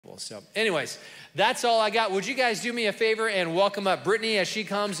So anyways, that's all I got. Would you guys do me a favor and welcome up Brittany as she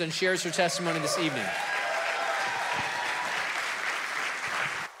comes and shares her testimony this evening?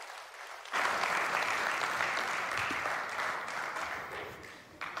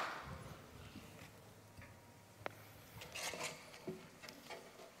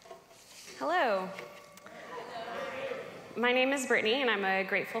 Hello. My name is Brittany, and I'm a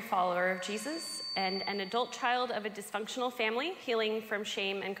grateful follower of Jesus and an adult child of a dysfunctional family healing from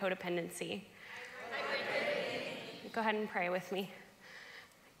shame and codependency. Go ahead and pray with me.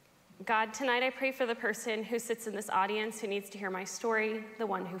 God, tonight I pray for the person who sits in this audience who needs to hear my story, the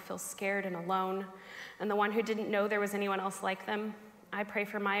one who feels scared and alone, and the one who didn't know there was anyone else like them. I pray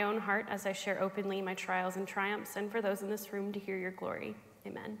for my own heart as I share openly my trials and triumphs, and for those in this room to hear your glory.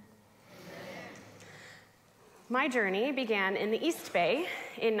 Amen. My journey began in the East Bay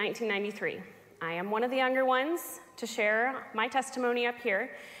in 1993. I am one of the younger ones to share my testimony up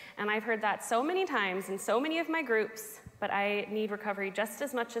here, and I've heard that so many times in so many of my groups, but I need recovery just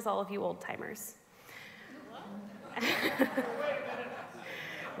as much as all of you old-timers.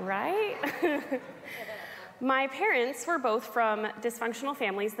 Right? My parents were both from dysfunctional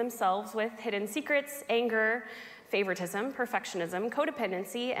families themselves with hidden secrets, anger, favoritism, perfectionism,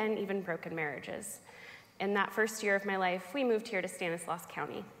 codependency, and even broken marriages. In that first year of my life, we moved here to Stanislaus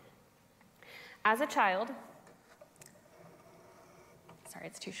County. As a child, sorry,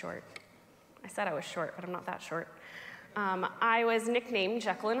 it's too short. I said I was short, but I'm not that short. I was nicknamed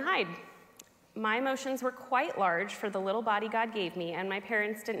Jekyll and Hyde. My emotions were quite large for the little body God gave me, and my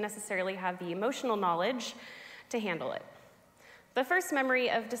parents didn't necessarily have the emotional knowledge to handle it. The first memory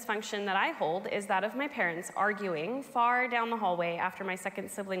of dysfunction that I hold is that of my parents arguing far down the hallway after my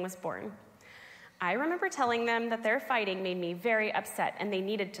second sibling was born. I remember telling them that their fighting made me very upset and they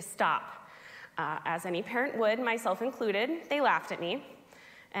needed to stop. As any parent would, myself included, they laughed at me,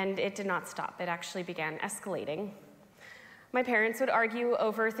 and it did not stop. It actually began escalating. My parents would argue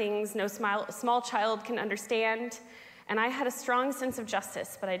over things no small child can understand, and I had a strong sense of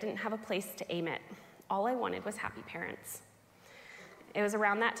justice, but I didn't have a place to aim it. All I wanted was happy parents. It was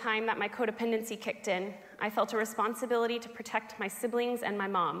around that time that my codependency kicked in. I felt a responsibility to protect my siblings and my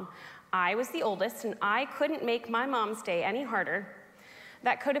mom. I was the oldest, and I couldn't make my mom's day any harder.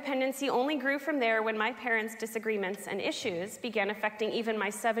 That codependency only grew from there when my parents' disagreements and issues began affecting even my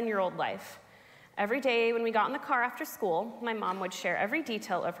 7-year-old life. Every day when we got in the car after school, my mom would share every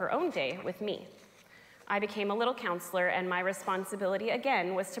detail of her own day with me. I became a little counselor, and my responsibility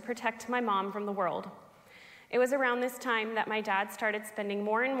again was to protect my mom from the world. It was around this time that my dad started spending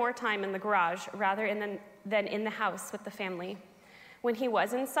more and more time in the garage rather than in the house with the family. When he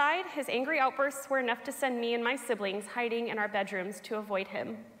was inside, his angry outbursts were enough to send me and my siblings hiding in our bedrooms to avoid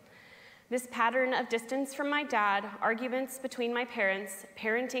him. This pattern of distance from my dad, arguments between my parents,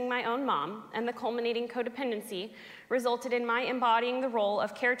 parenting my own mom, and the culminating codependency resulted in my embodying the role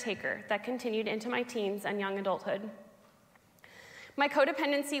of caretaker that continued into my teens and young adulthood. My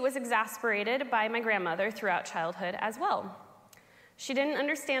codependency was exacerbated by my grandmother throughout childhood as well. She didn't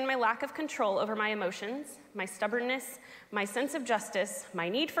understand my lack of control over my emotions, my stubbornness, my sense of justice, my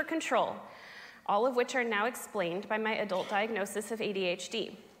need for control, all of which are now explained by my adult diagnosis of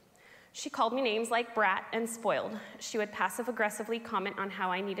ADHD. She called me names like brat and spoiled. She would passive-aggressively comment on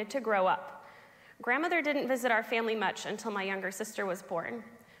how I needed to grow up. Grandmother didn't visit our family much until my younger sister was born.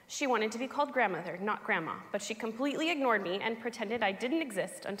 She wanted to be called grandmother, not grandma, but she completely ignored me and pretended I didn't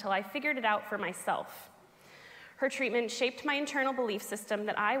exist until I figured it out for myself. Her treatment shaped my internal belief system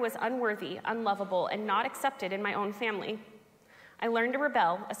that I was unworthy, unlovable, and not accepted in my own family. I learned to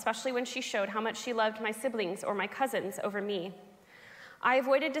rebel, especially when she showed how much she loved my siblings or my cousins over me. I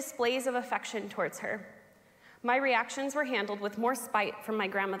avoided displays of affection towards her. My reactions were handled with more spite from my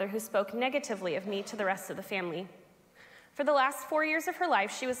grandmother, who spoke negatively of me to the rest of the family. For the last 4 years of her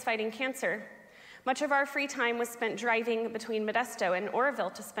life, she was fighting cancer. Much of our free time was spent driving between Modesto and Oroville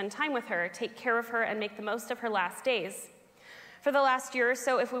to spend time with her, take care of her, and make the most of her last days. For the last year or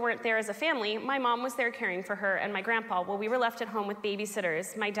so, if we weren't there as a family, my mom was there caring for her and my grandpa while we were left at home with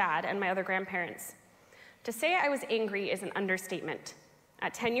babysitters, my dad, and my other grandparents. To say I was angry is an understatement.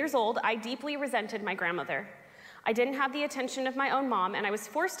 At 10 years old, I deeply resented my grandmother. I didn't have the attention of my own mom, and I was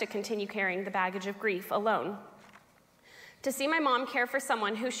forced to continue carrying the baggage of grief alone. To see my mom care for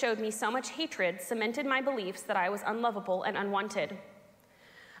someone who showed me so much hatred cemented my beliefs that I was unlovable and unwanted.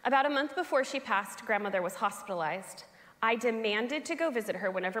 About a month before she passed, grandmother was hospitalized. I demanded to go visit her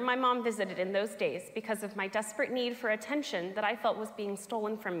whenever my mom visited in those days because of my desperate need for attention that I felt was being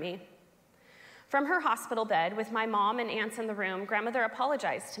stolen from me. From her hospital bed, with my mom and aunts in the room, grandmother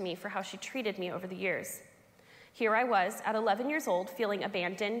apologized to me for how she treated me over the years. Here I was, at 11 years old, feeling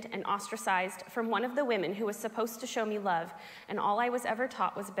abandoned and ostracized from one of the women who was supposed to show me love, and all I was ever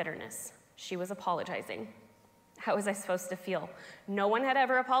taught was bitterness. She was apologizing. How was I supposed to feel? No one had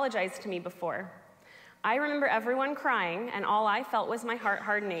ever apologized to me before. I remember everyone crying, and all I felt was my heart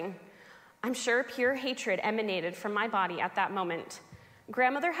hardening. I'm sure pure hatred emanated from my body at that moment.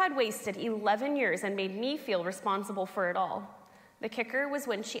 Grandmother had wasted 11 years and made me feel responsible for it all. The kicker was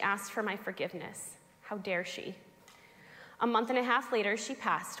when she asked for my forgiveness. How dare she? A month and a half later, she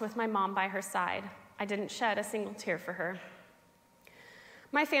passed with my mom by her side. I didn't shed a single tear for her.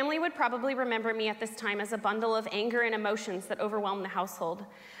 My family would probably remember me at this time as a bundle of anger and emotions that overwhelmed the household.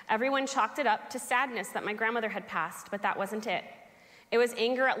 Everyone chalked it up to sadness that my grandmother had passed, but that wasn't it. It was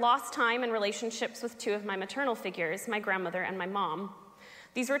anger at lost time and relationships with two of my maternal figures, my grandmother and my mom.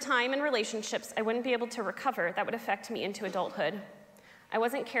 These were time and relationships I wouldn't be able to recover that would affect me into adulthood. I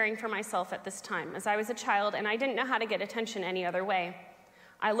wasn't caring for myself at this time, as I was a child and I didn't know how to get attention any other way.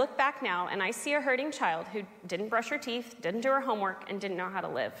 I look back now and I see a hurting child who didn't brush her teeth, didn't do her homework, and didn't know how to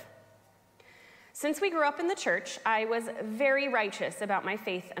live. Since we grew up in the church, I was very righteous about my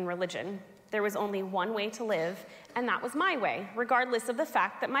faith and religion. There was only one way to live, and that was my way, regardless of the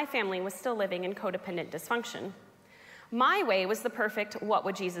fact that my family was still living in codependent dysfunction. My way was the perfect what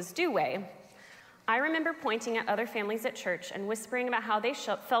would Jesus do way. I remember pointing at other families at church and whispering about how they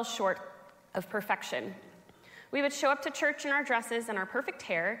fell short of perfection. We would show up to church in our dresses and our perfect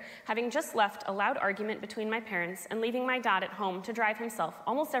hair, having just left a loud argument between my parents and leaving my dad at home to drive himself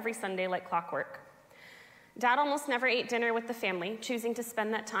almost every Sunday like clockwork. Dad almost never ate dinner with the family, choosing to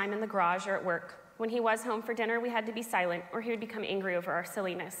spend that time in the garage or at work. When he was home for dinner, we had to be silent, or he would become angry over our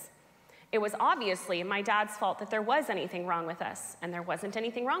silliness. It was obviously my dad's fault that there was anything wrong with us, and there wasn't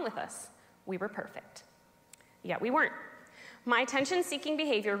anything wrong with us. We were perfect. Yet we weren't. My attention-seeking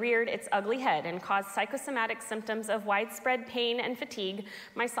behavior reared its ugly head and caused psychosomatic symptoms of widespread pain and fatigue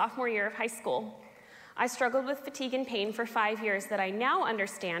my sophomore year of high school. I struggled with fatigue and pain for 5 years that I now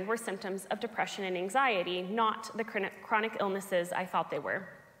understand were symptoms of depression and anxiety, not the chronic illnesses I thought they were.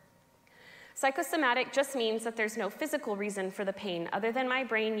 Psychosomatic just means that there's no physical reason for the pain other than my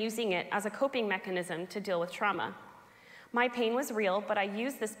brain using it as a coping mechanism to deal with trauma. My pain was real, but I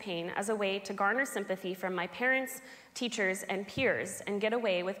used this pain as a way to garner sympathy from my parents, teachers, and peers and get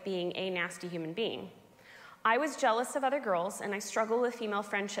away with being a nasty human being. I was jealous of other girls, and I struggled with female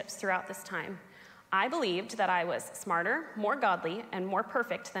friendships throughout this time. I believed that I was smarter, more godly, and more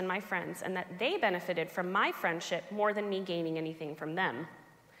perfect than my friends, and that they benefited from my friendship more than me gaining anything from them.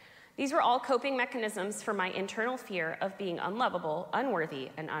 These were all coping mechanisms for my internal fear of being unlovable, unworthy,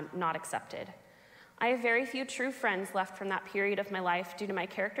 and not accepted. I have very few true friends left from that period of my life due to my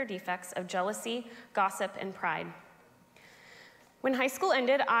character defects of jealousy, gossip, and pride. When high school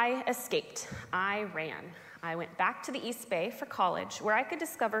ended, I escaped. I ran. I went back to the East Bay for college, where I could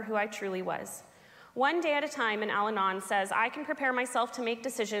discover who I truly was. One day at a time, and Al-Anon says, I can prepare myself to make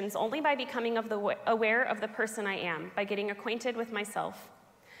decisions only by becoming aware of the person I am, by getting acquainted with myself.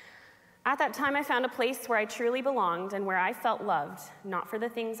 At that time, I found a place where I truly belonged and where I felt loved, not for the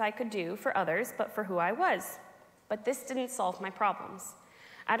things I could do for others, but for who I was. But this didn't solve my problems.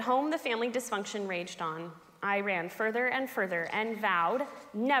 At home, the family dysfunction raged on. I ran further and further and vowed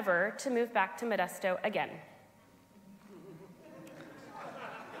never to move back to Modesto again.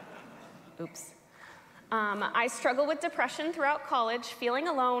 Oops. I struggled with depression throughout college, feeling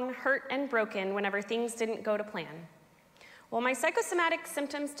alone, hurt, and broken whenever things didn't go to plan. While my psychosomatic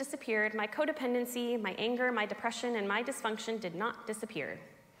symptoms disappeared, my codependency, my anger, my depression, and my dysfunction did not disappear.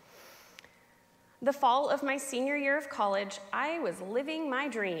 The fall of my senior year of college, I was living my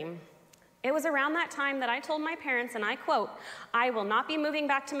dream. It was around that time that I told my parents, and I quote, I will not be moving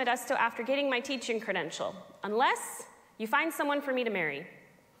back to Modesto after getting my teaching credential, unless you find someone for me to marry.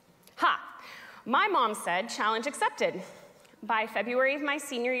 Ha! My mom said, challenge accepted. By February of my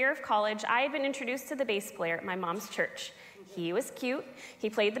senior year of college, I had been introduced to the bass player at my mom's church. He was cute, he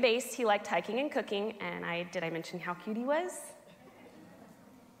played the bass, he liked hiking and cooking, and did I mention how cute he was?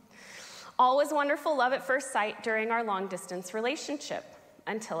 All was wonderful love at first sight during our long-distance relationship,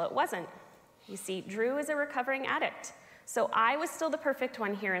 until it wasn't. You see, Drew is a recovering addict, so I was still the perfect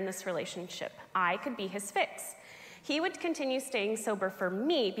one here in this relationship. I could be his fix. He would continue staying sober for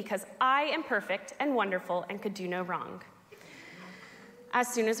me because I am perfect and wonderful and could do no wrong. As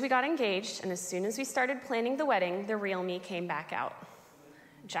soon as we got engaged and as soon as we started planning the wedding, the real me came back out.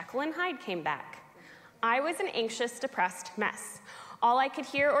 Jekyll and Hyde came back. I was an anxious, depressed mess. All I could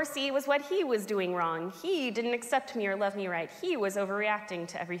hear or see was what he was doing wrong. He didn't accept me or love me right. He was overreacting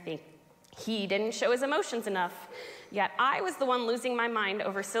to everything. He didn't show his emotions enough. Yet I was the one losing my mind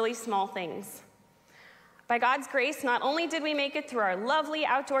over silly, small things. By God's grace, not only did we make it through our lovely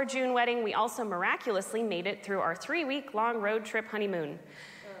outdoor June wedding, we also miraculously made it through our 3-week-long road trip honeymoon.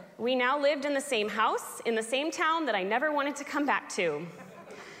 We now lived in the same house, in the same town that I never wanted to come back to.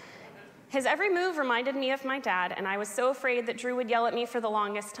 His every move reminded me of my dad, and I was so afraid that Drew would yell at me for the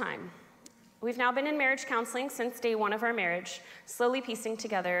longest time. We've now been in marriage counseling since day one of our marriage, slowly piecing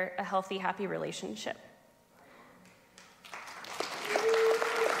together a healthy, happy relationship.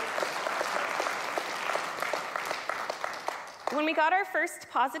 When we got our first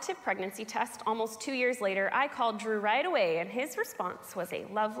positive pregnancy test almost 2 years later, I called Drew right away, and his response was a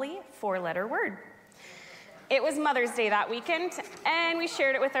lovely 4-letter word. It was Mother's Day that weekend, and we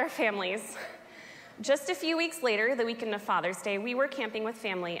shared it with our families. Just a few weeks later, the weekend of Father's Day, we were camping with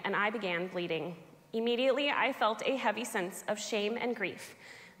family, and I began bleeding. Immediately, I felt a heavy sense of shame and grief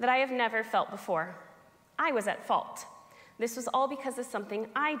that I have never felt before. I was at fault. This was all because of something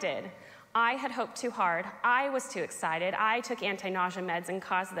I did. I had hoped too hard. I was too excited. I took anti-nausea meds and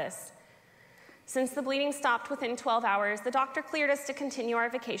caused this. Since the bleeding stopped within 12 hours, the doctor cleared us to continue our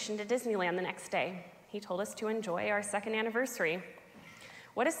vacation to Disneyland the next day. He told us to enjoy our 2nd anniversary.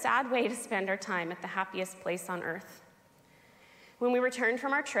 What a sad way to spend our time at the happiest place on earth. When we returned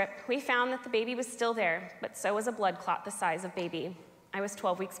from our trip, we found that the baby was still there, but so was a blood clot the size of baby. I was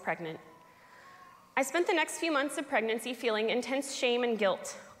 12 weeks pregnant. I spent the next few months of pregnancy feeling intense shame and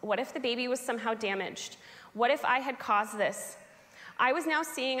guilt. What if the baby was somehow damaged? What if I had caused this? I was now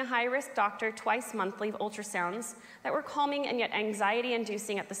seeing a high-risk doctor twice monthly ultrasounds that were calming and yet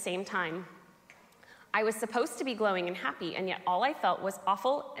anxiety-inducing at the same time. I was supposed to be glowing and happy, and yet all I felt was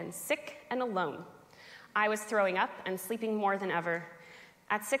awful and sick and alone. I was throwing up and sleeping more than ever.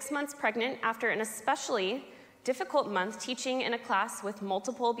 At 6 months pregnant, after an especially difficult month teaching in a class with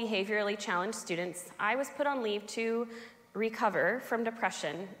multiple behaviorally challenged students, I was put on leave to recover from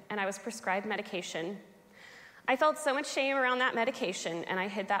depression, and I was prescribed medication. I felt so much shame around that medication, and I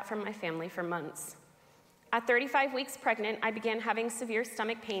hid that from my family for months. At 35 weeks pregnant, I began having severe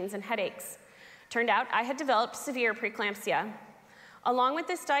stomach pains and headaches. Turned out I had developed severe preeclampsia. Along with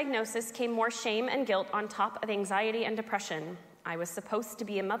this diagnosis came more shame and guilt on top of anxiety and depression. I was supposed to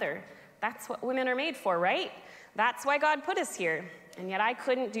be a mother. That's what women are made for, right? That's why God put us here, and yet I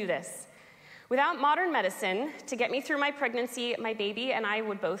couldn't do this. Without modern medicine to get me through my pregnancy, my baby and I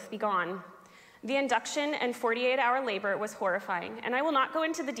would both be gone. The induction and 48-hour labor was horrifying, and I will not go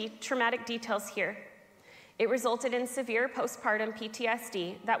into the traumatic details here. It resulted in severe postpartum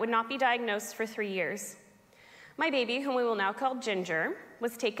PTSD that would not be diagnosed for 3 years. My baby, whom we will now call Ginger,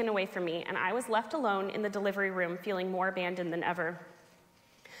 was taken away from me, and I was left alone in the delivery room feeling more abandoned than ever.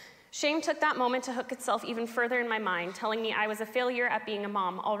 Shame took that moment to hook itself even further in my mind, telling me I was a failure at being a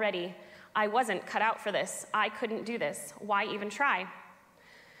mom already. I wasn't cut out for this. I couldn't do this. Why even try?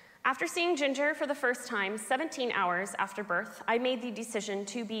 After seeing Ginger for the first time, 17 hours after birth, I made the decision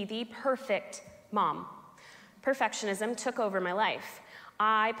to be the perfect mom. Perfectionism took over my life.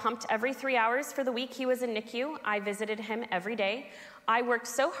 I pumped every 3 hours for the week he was in NICU. I visited him every day. I worked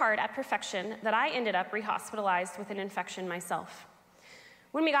so hard at perfection that I ended up rehospitalized with an infection myself.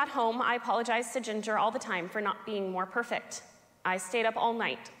 When we got home, I apologized to Ginger all the time for not being more perfect. I stayed up all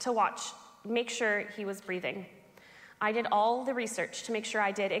night to make sure he was breathing. I did all the research to make sure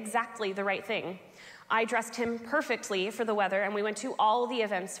I did exactly the right thing. I dressed him perfectly for the weather, and we went to all the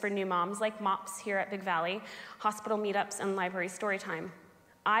events for new moms, like MOPS here at Big Valley, hospital meetups, and library story time.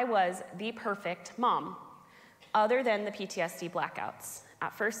 I was the perfect mom, other than the PTSD blackouts.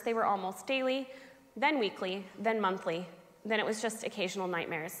 At first, they were almost daily, then weekly, then monthly, then it was just occasional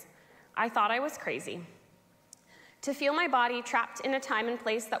nightmares. I thought I was crazy. To feel my body trapped in a time and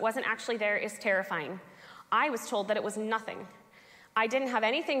place that wasn't actually there is terrifying. I was told that it was nothing. I didn't have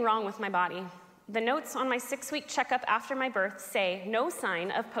anything wrong with my body. The notes on my 6-week checkup after my birth say no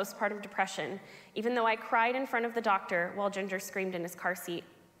sign of postpartum depression, even though I cried in front of the doctor while Ginger screamed in his car seat.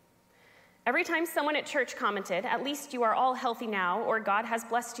 Every time someone at church commented, "At least you are all healthy now," or "God has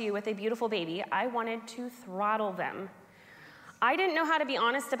blessed you with a beautiful baby," I wanted to throttle them. I didn't know how to be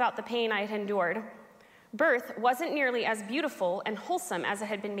honest about the pain I had endured. Birth wasn't nearly as beautiful and wholesome as it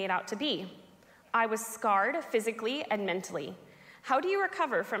had been made out to be. I was scarred physically and mentally. How do you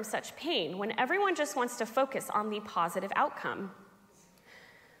recover from such pain when everyone just wants to focus on the positive outcome?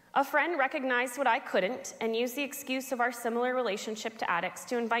 A friend recognized what I couldn't and used the excuse of our similar relationship to addicts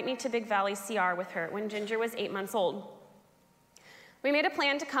to invite me to Big Valley CR with her when Ginger was 8 months old. We made a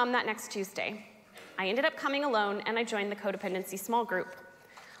plan to come that next Tuesday. I ended up coming alone, and I joined the codependency small group.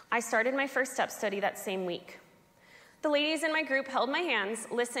 I started my first step study that same week. The ladies in my group held my hands,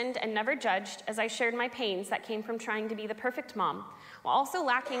 listened, and never judged as I shared my pains that came from trying to be the perfect mom, while also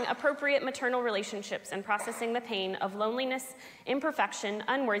lacking appropriate maternal relationships and processing the pain of loneliness, imperfection,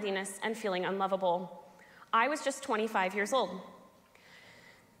 unworthiness, and feeling unlovable. I was just 25 years old.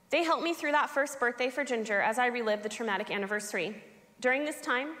 They helped me through that first birthday for Ginger as I relived the traumatic anniversary. During this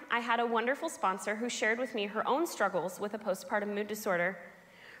time, I had a wonderful sponsor who shared with me her own struggles with a postpartum mood disorder.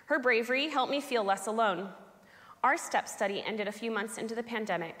 Her bravery helped me feel less alone. Our STEP study ended a few months into the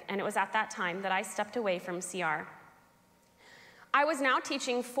pandemic, and it was at that time that I stepped away from CR. I was now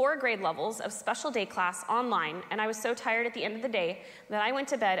teaching 4 grade levels of special day class online, and I was so tired at the end of the day that I went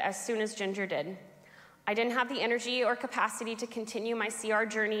to bed as soon as Ginger did. I didn't have the energy or capacity to continue my CR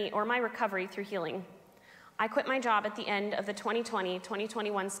journey or my recovery through healing. I quit my job at the end of the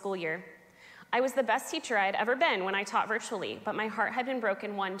 2020-2021 school year. I was the best teacher I had ever been when I taught virtually, but my heart had been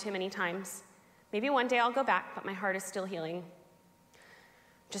broken one too many times. Maybe one day I'll go back, but my heart is still healing.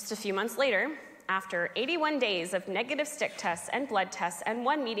 Just a few months later, after 81 days of negative stick tests and blood tests and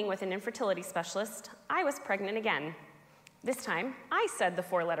 1 meeting with an infertility specialist, I was pregnant again. This time, I said the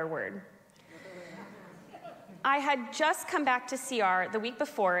 4-letter word. I had just come back to CR the week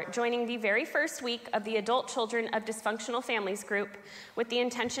before, joining the very first week of the Adult Children of Dysfunctional Families group with the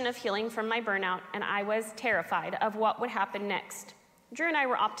intention of healing from my burnout, and I was terrified of what would happen next. Drew and I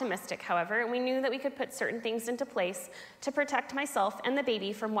were optimistic, however, and we knew that we could put certain things into place to protect myself and the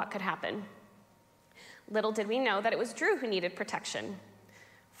baby from what could happen. Little did we know that it was Drew who needed protection.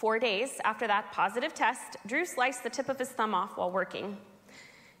 4 days after that positive test, Drew sliced the tip of his thumb off while working.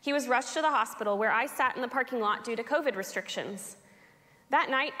 He was rushed to the hospital where I sat in the parking lot due to COVID restrictions. That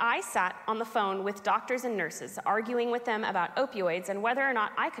night, I sat on the phone with doctors and nurses, arguing with them about opioids and whether or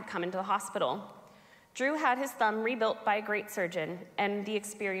not I could come into the hospital. Drew had his thumb rebuilt by a great surgeon, and the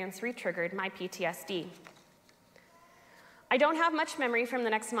experience re-triggered my PTSD. I don't have much memory from the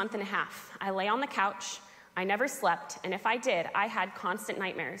next month and a half. I lay on the couch, I never slept, and if I did, I had constant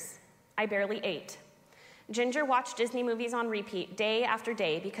nightmares. I barely ate. Ginger watched Disney movies on repeat day after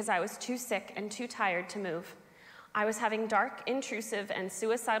day because I was too sick and too tired to move. I was having dark, intrusive, and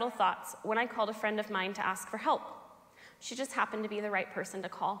suicidal thoughts when I called a friend of mine to ask for help. She just happened to be the right person to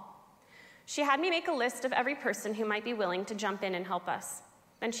call. She had me make a list of every person who might be willing to jump in and help us.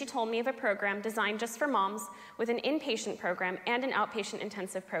 Then she told me of a program designed just for moms with an inpatient program and an outpatient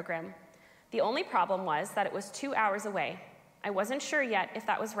intensive program. The only problem was that it was 2 hours away. I wasn't sure yet if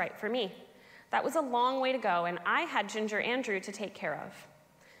that was right for me. That was a long way to go, and I had Ginger and Drew to take care of.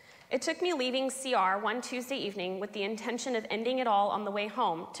 It took me leaving CR one Tuesday evening with the intention of ending it all on the way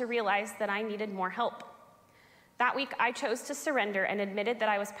home to realize that I needed more help. That week, I chose to surrender and admitted that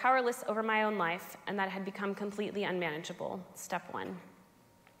I was powerless over my own life and that it had become completely unmanageable. Step 1.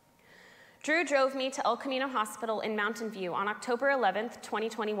 Drew drove me to El Camino Hospital in Mountain View on October 11th,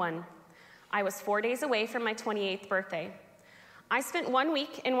 2021. I was 4 days away from my 28th birthday. I spent 1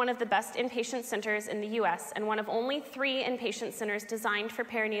 week in one of the best inpatient centers in the US and one of only 3 inpatient centers designed for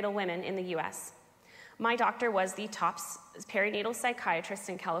perinatal women in the US. My doctor was the top perinatal psychiatrist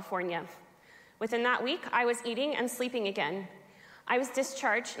in California. Within that week, I was eating and sleeping again. I was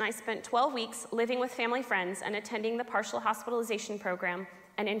discharged and I spent 12 weeks living with family friends and attending the partial hospitalization program,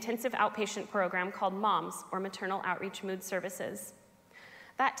 an intensive outpatient program called MOMS, or Maternal Outreach Mood Services.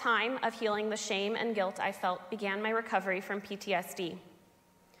 That time of healing the shame and guilt I felt began my recovery from PTSD.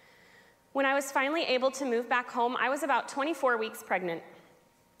 When I was finally able to move back home, I was about 24 weeks pregnant.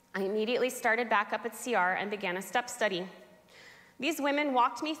 I immediately started back up at CR and began a STEP study. These women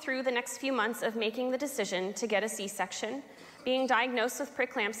walked me through the next few months of making the decision to get a C-section, being diagnosed with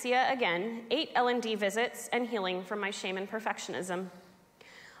preeclampsia again, 8 L&D visits, and healing from my shame and perfectionism.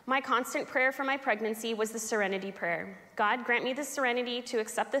 My constant prayer for my pregnancy was the serenity prayer. God, grant me the serenity to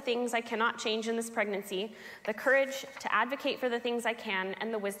accept the things I cannot change in this pregnancy, the courage to advocate for the things I can,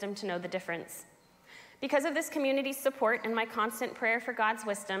 and the wisdom to know the difference. Because of this community's support and my constant prayer for God's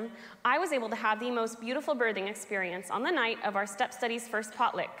wisdom, I was able to have the most beautiful birthing experience on the night of our STEP study's first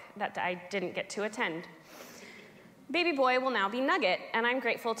potluck that I didn't get to attend. Baby boy will now be Nugget, and I'm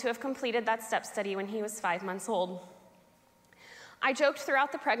grateful to have completed that STEP study when he was 5 months old. I joked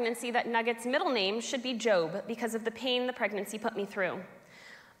throughout the pregnancy that Nugget's middle name should be Job because of the pain the pregnancy put me through.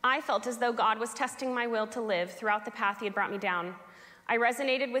 I felt as though God was testing my will to live throughout the path he had brought me down. I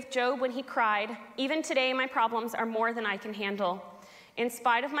resonated with Job when he cried, "Even today my problems are more than I can handle. In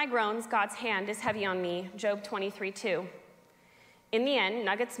spite of my groans, God's hand is heavy on me," Job 23:2. In the end,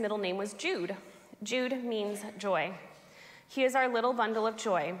 Nugget's middle name was Jude. Jude means joy. He is our little bundle of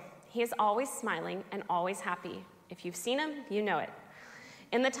joy. He is always smiling and always happy. If you've seen him, you know it.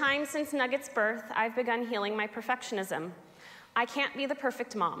 In the time since Nugget's birth, I've begun healing my perfectionism. I can't be the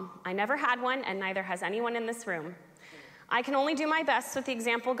perfect mom. I never had one, and neither has anyone in this room. I can only do my best with the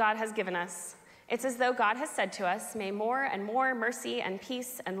example God has given us. It's as though God has said to us, may more and more mercy and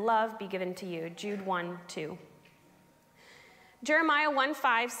peace and love be given to you. Jude 1:2. Jeremiah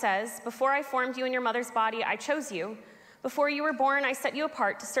 1:5 says, before I formed you in your mother's body, I chose you. Before you were born, I set you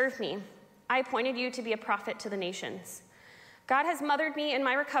apart to serve me. I appointed you to be a prophet to the nations. God has mothered me in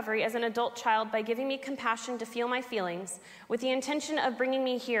my recovery as an adult child by giving me compassion to feel my feelings, with the intention of bringing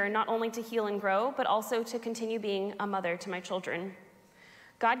me here not only to heal and grow, but also to continue being a mother to my children.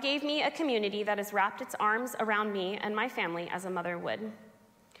 God gave me a community that has wrapped its arms around me and my family as a mother would.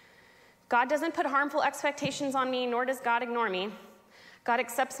 God doesn't put harmful expectations on me, nor does God ignore me. God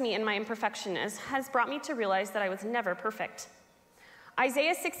accepts me in my imperfection, as has brought me to realize that I was never perfect.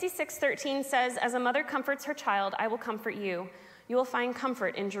 Isaiah 66:13 says, as a mother comforts her child, I will comfort you. You will find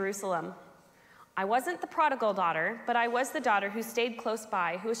comfort in Jerusalem. I wasn't the prodigal daughter, but I was the daughter who stayed close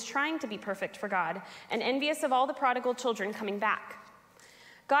by, who was trying to be perfect for God, and envious of all the prodigal children coming back.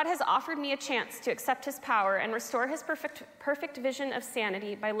 God has offered me a chance to accept his power and restore his perfect vision of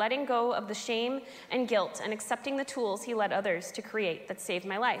sanity by letting go of the shame and guilt and accepting the tools he led others to create that saved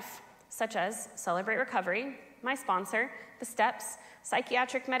my life, such as Celebrate Recovery, my sponsor, the steps,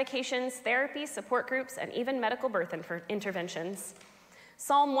 psychiatric medications, therapy, support groups, and even medical birth interventions.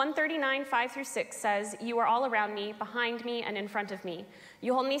 Psalm 139:5-6 says, you are all around me, behind me, and in front of me.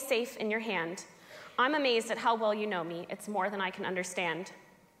 You hold me safe in your hand. I'm amazed at how well you know me. It's more than I can understand.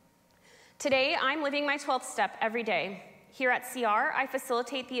 Today, I'm living my 12th step every day. Here at CR, I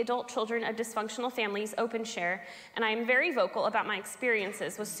facilitate the adult children of dysfunctional families open share, and I am very vocal about my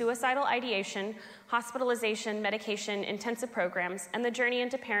experiences with suicidal ideation, hospitalization, medication, intensive programs, and the journey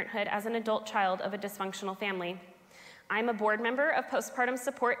into parenthood as an adult child of a dysfunctional family. I'm a board member of Postpartum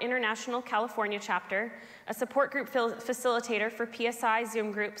Support International California chapter, a support group facilitator for PSI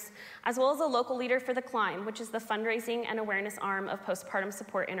Zoom groups, as well as a local leader for The Climb, which is the fundraising and awareness arm of Postpartum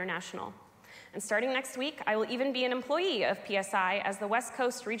Support International. And starting next week, I will even be an employee of PSI as the West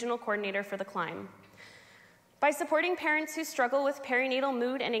Coast Regional Coordinator for The Climb. By supporting parents who struggle with perinatal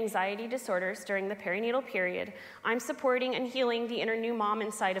mood and anxiety disorders during the perinatal period, I'm supporting and healing the inner new mom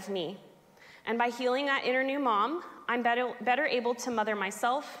inside of me. And by healing that inner new mom, I'm better able to mother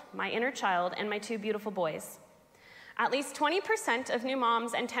myself, my inner child, and my two beautiful boys. At least 20% of new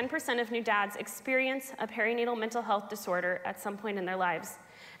moms and 10% of new dads experience a perinatal mental health disorder at some point in their lives.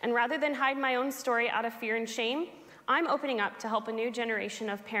 And rather than hide my own story out of fear and shame, I'm opening up to help a new generation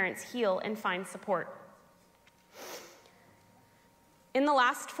of parents heal and find support. In the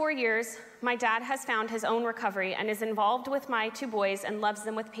last 4 years, my dad has found his own recovery and is involved with my two boys and loves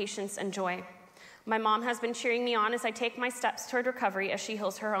them with patience and joy. My mom has been cheering me on as I take my steps toward recovery as she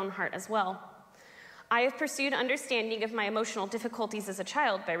heals her own heart as well. I have pursued understanding of my emotional difficulties as a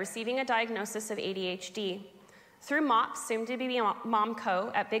child by receiving a diagnosis of ADHD. Through MOPS, soon to be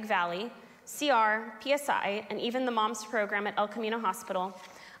MomCo at Big Valley, CR, PSI, and even the MOMS program at El Camino Hospital,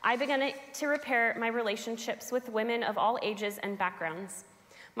 I began to repair my relationships with women of all ages and backgrounds.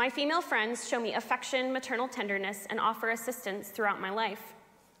 My female friends show me affection, maternal tenderness, and offer assistance throughout my life.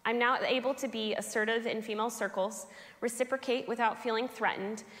 I'm now able to be assertive in female circles, reciprocate without feeling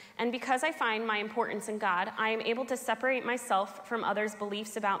threatened, and because I find my importance in God, I am able to separate myself from others'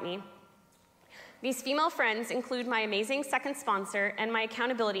 beliefs about me. These female friends include my amazing second sponsor and my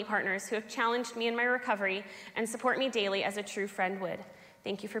accountability partners who have challenged me in my recovery and support me daily as a true friend would.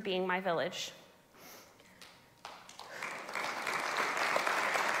 Thank you for being my village.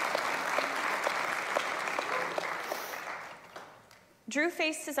 Drew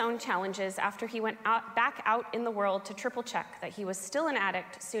faced his own challenges after he went back out in the world to triple check that he was still an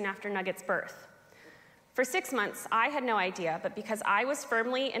addict soon after Nugget's birth. For 6 months, I had no idea, but because I was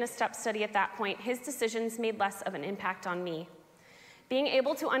firmly in a step study at that point, his decisions made less of an impact on me. Being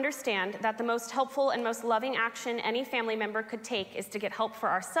able to understand that the most helpful and most loving action any family member could take is to get help for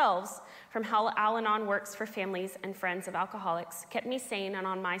ourselves, from how Al-Anon works for families and friends of alcoholics, kept me sane and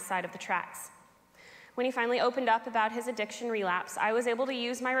on my side of the tracks. When he finally opened up about his addiction relapse, I was able to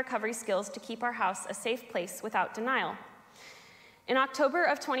use my recovery skills to keep our house a safe place without denial. In October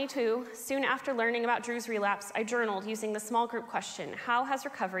of 22, soon after learning about Drew's relapse, I journaled using the small group question, how has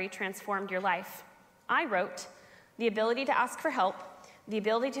recovery transformed your life? I wrote, the ability to ask for help, the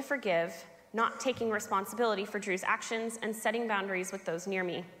ability to forgive, not taking responsibility for Drew's actions, and setting boundaries with those near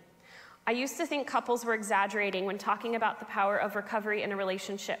me. I used to think couples were exaggerating when talking about the power of recovery in a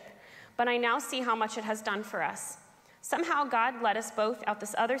relationship, but I now see how much it has done for us. Somehow God led us both out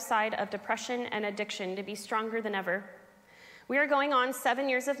this other side of depression and addiction to be stronger than ever. We are going on 7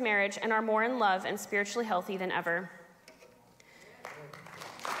 years of marriage and are more in love and spiritually healthy than ever.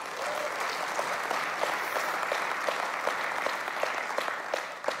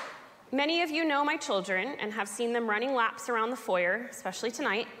 Many of you know my children and have seen them running laps around the foyer, especially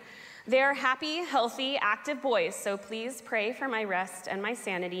tonight. They are happy, healthy, active boys, so please pray for my rest and my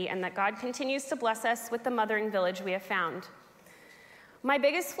sanity and that God continues to bless us with the mothering village we have found. My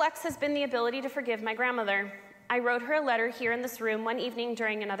biggest flex has been the ability to forgive my grandmother. I wrote her a letter here in this room one evening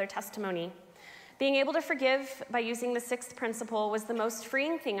during another testimony. Being able to forgive by using the 6th principle was the most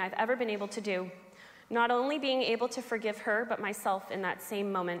freeing thing I've ever been able to do. Not only being able to forgive her, but myself in that same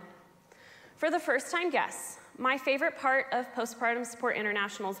moment. For the first-time guests, my favorite part of Postpartum Support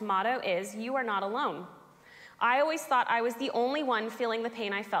International's motto is, "You are not alone." I always thought I was the only one feeling the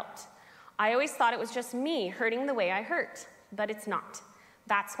pain I felt. I always thought it was just me hurting the way I hurt, but it's not.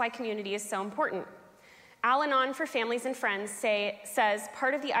 That's why community is so important. Al-Anon for Families and Friends says,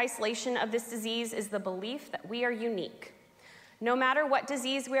 part of the isolation of this disease is the belief that we are unique. No matter what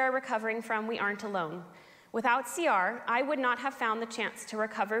disease we are recovering from, we aren't alone. Without CR, I would not have found the chance to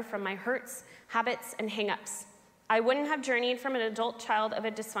recover from my hurts, habits, and hang-ups. I wouldn't have journeyed from an adult child of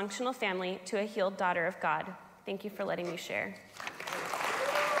a dysfunctional family to a healed daughter of God. Thank you for letting me share.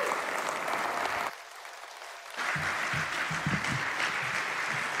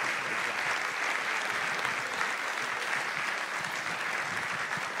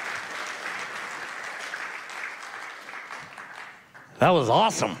 That was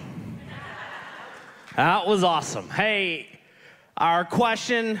awesome. That was awesome. Hey, our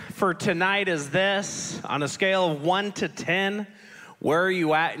question for tonight is this. On a scale of 1 to 10, where are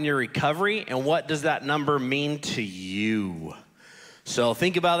you at in your recovery, and what does that number mean to you? So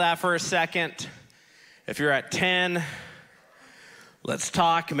think about that for a second. If you're at 10, let's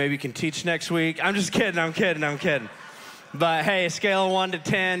talk. Maybe you can teach next week. I'm just kidding. I'm kidding. But hey, scale of 1 to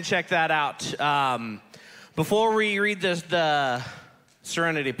 10, check that out. Before we read the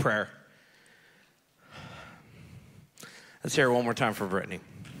Serenity Prayer, let's hear it one more time for Brittany.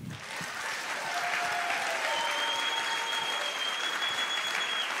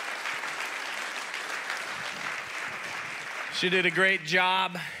 She did a great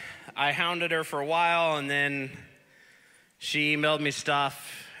job. I hounded her for a while, and then she emailed me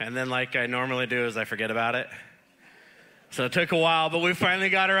stuff, and then like I normally do is I forget about it. So it took a while, but we finally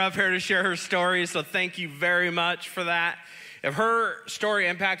got her up here to share her story, so thank you very much for that. If her story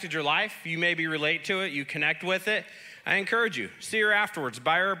impacted your life, you maybe relate to it, you connect with it, I encourage you, see her afterwards,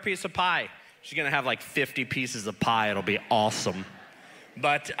 buy her a piece of pie. She's gonna have like 50 pieces of pie, it'll be awesome.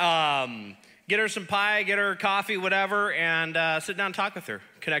 But get her some pie, get her coffee, whatever, and sit down and talk with her,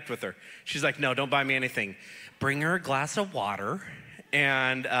 connect with her. She's like, no, don't buy me anything. Bring her a glass of water,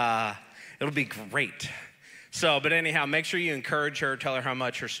 and it'll be great. So, but anyhow, make sure you encourage her, tell her how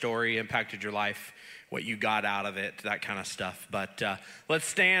much her story impacted your life, what you got out of it, that kind of stuff. But let's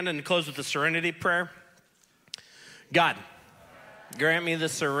stand and close with the Serenity Prayer. God, grant me the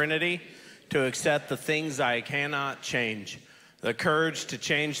serenity to accept the things I cannot change, the courage to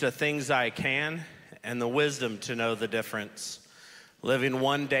change the things I can, and the wisdom to know the difference. Living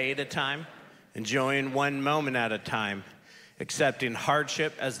one day at a time, enjoying one moment at a time, accepting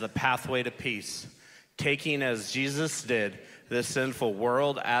hardship as the pathway to peace, taking as Jesus did this sinful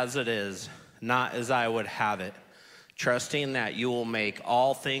world as it is, not as I would have it, trusting that you will make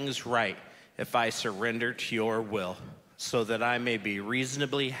all things right if I surrender to your will, so that I may be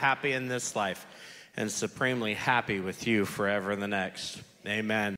reasonably happy in this life and supremely happy with you forever in the next. Amen.